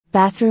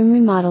Bathroom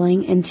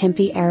remodeling in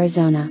Tempe,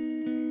 Arizona.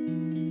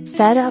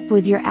 Fed up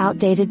with your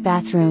outdated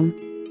bathroom?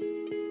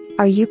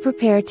 Are you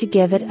prepared to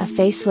give it a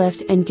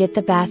facelift and get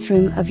the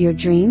bathroom of your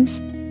dreams?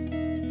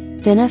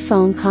 Then a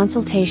phone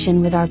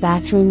consultation with our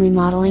bathroom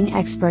remodeling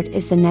expert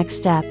is the next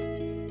step.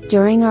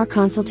 During our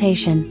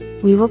consultation,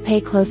 we will pay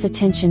close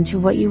attention to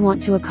what you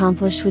want to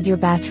accomplish with your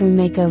bathroom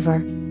makeover,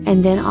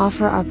 and then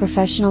offer our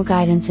professional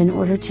guidance in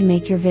order to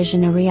make your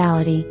vision a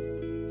reality.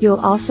 You'll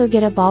also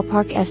get a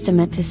ballpark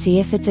estimate to see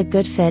if it's a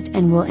good fit,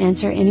 and we'll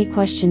answer any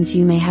questions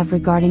you may have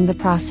regarding the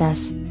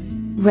process.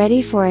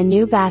 Ready for a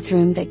new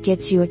bathroom that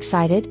gets you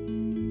excited?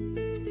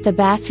 The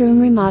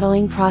bathroom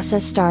remodeling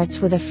process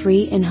starts with a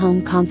free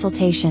in-home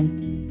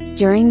consultation.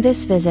 During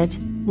this visit,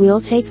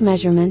 we'll take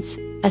measurements,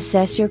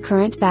 assess your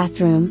current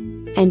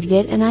bathroom, and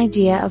get an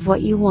idea of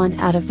what you want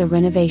out of the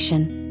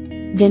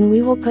renovation. Then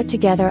we will put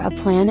together a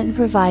plan and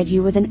provide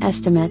you with an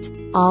estimate,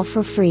 all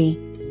for free.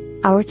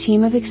 Our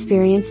team of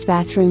experienced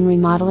bathroom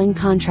remodeling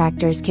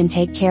contractors can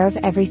take care of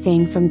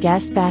everything from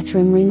guest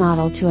bathroom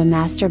remodel to a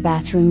master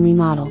bathroom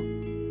remodel.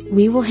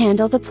 We will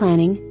handle the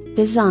planning,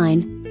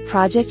 design,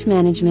 project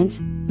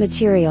management,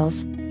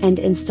 materials, and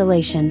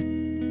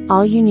installation.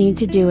 All you need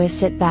to do is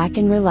sit back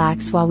and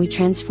relax while we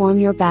transform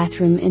your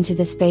bathroom into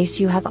the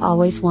space you have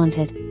always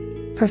wanted.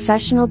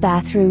 Professional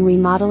bathroom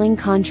remodeling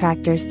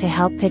contractors to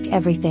help pick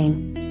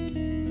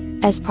everything.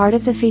 As part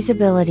of the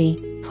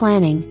feasibility,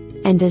 planning,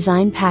 and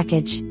design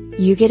package,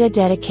 you get a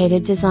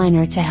dedicated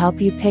designer to help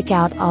you pick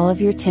out all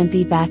of your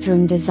Tempe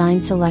bathroom design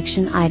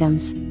selection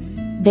items.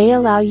 They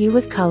allow you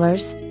with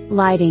colors,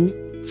 lighting,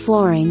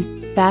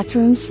 flooring,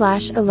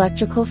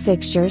 bathroom/electrical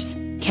fixtures,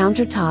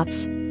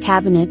 countertops,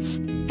 cabinets,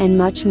 and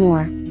much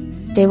more.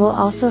 They will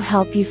also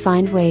help you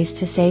find ways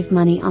to save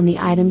money on the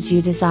items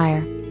you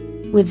desire.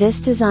 With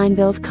this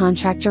design-build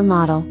contractor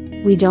model,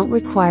 we don't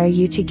require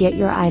you to get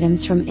your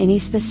items from any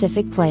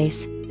specific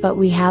place, but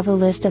we have a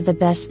list of the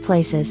best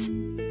places.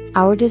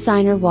 Our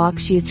designer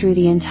walks you through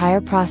the entire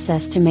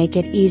process to make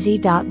it easy.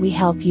 We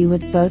help you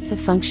with both the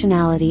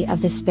functionality of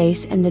the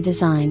space and the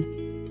design.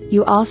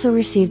 You also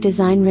receive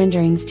design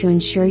renderings to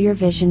ensure your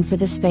vision for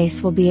the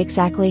space will be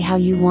exactly how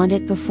you want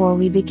it before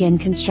we begin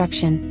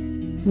construction.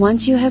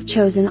 Once you have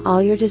chosen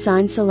all your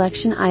design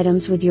selection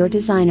items with your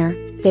designer,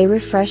 they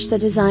refresh the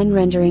design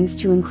renderings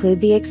to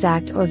include the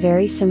exact or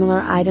very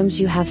similar items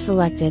you have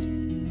selected.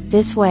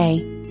 This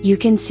way, you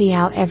can see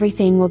how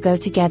everything will go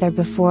together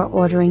before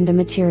ordering the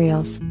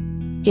materials.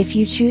 If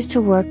you choose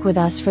to work with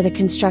us for the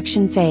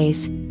construction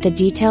phase, the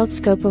detailed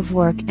scope of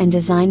work and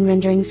design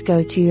renderings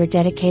go to your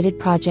dedicated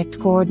project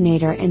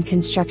coordinator and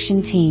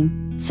construction team,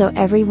 so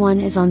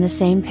everyone is on the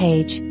same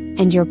page,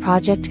 and your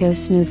project goes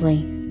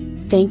smoothly.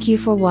 Thank you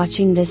for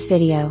watching this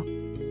video.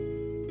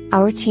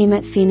 Our team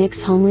at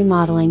Phoenix Home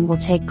Remodeling will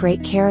take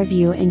great care of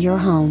you and your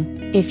home.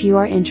 If you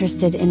are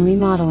interested in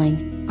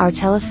remodeling, our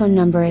telephone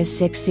number is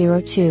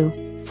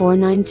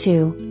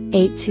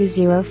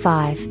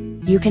 602-492-8205.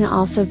 You can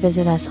also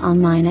visit us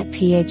online at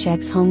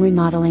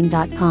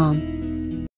phxhomeremodeling.com.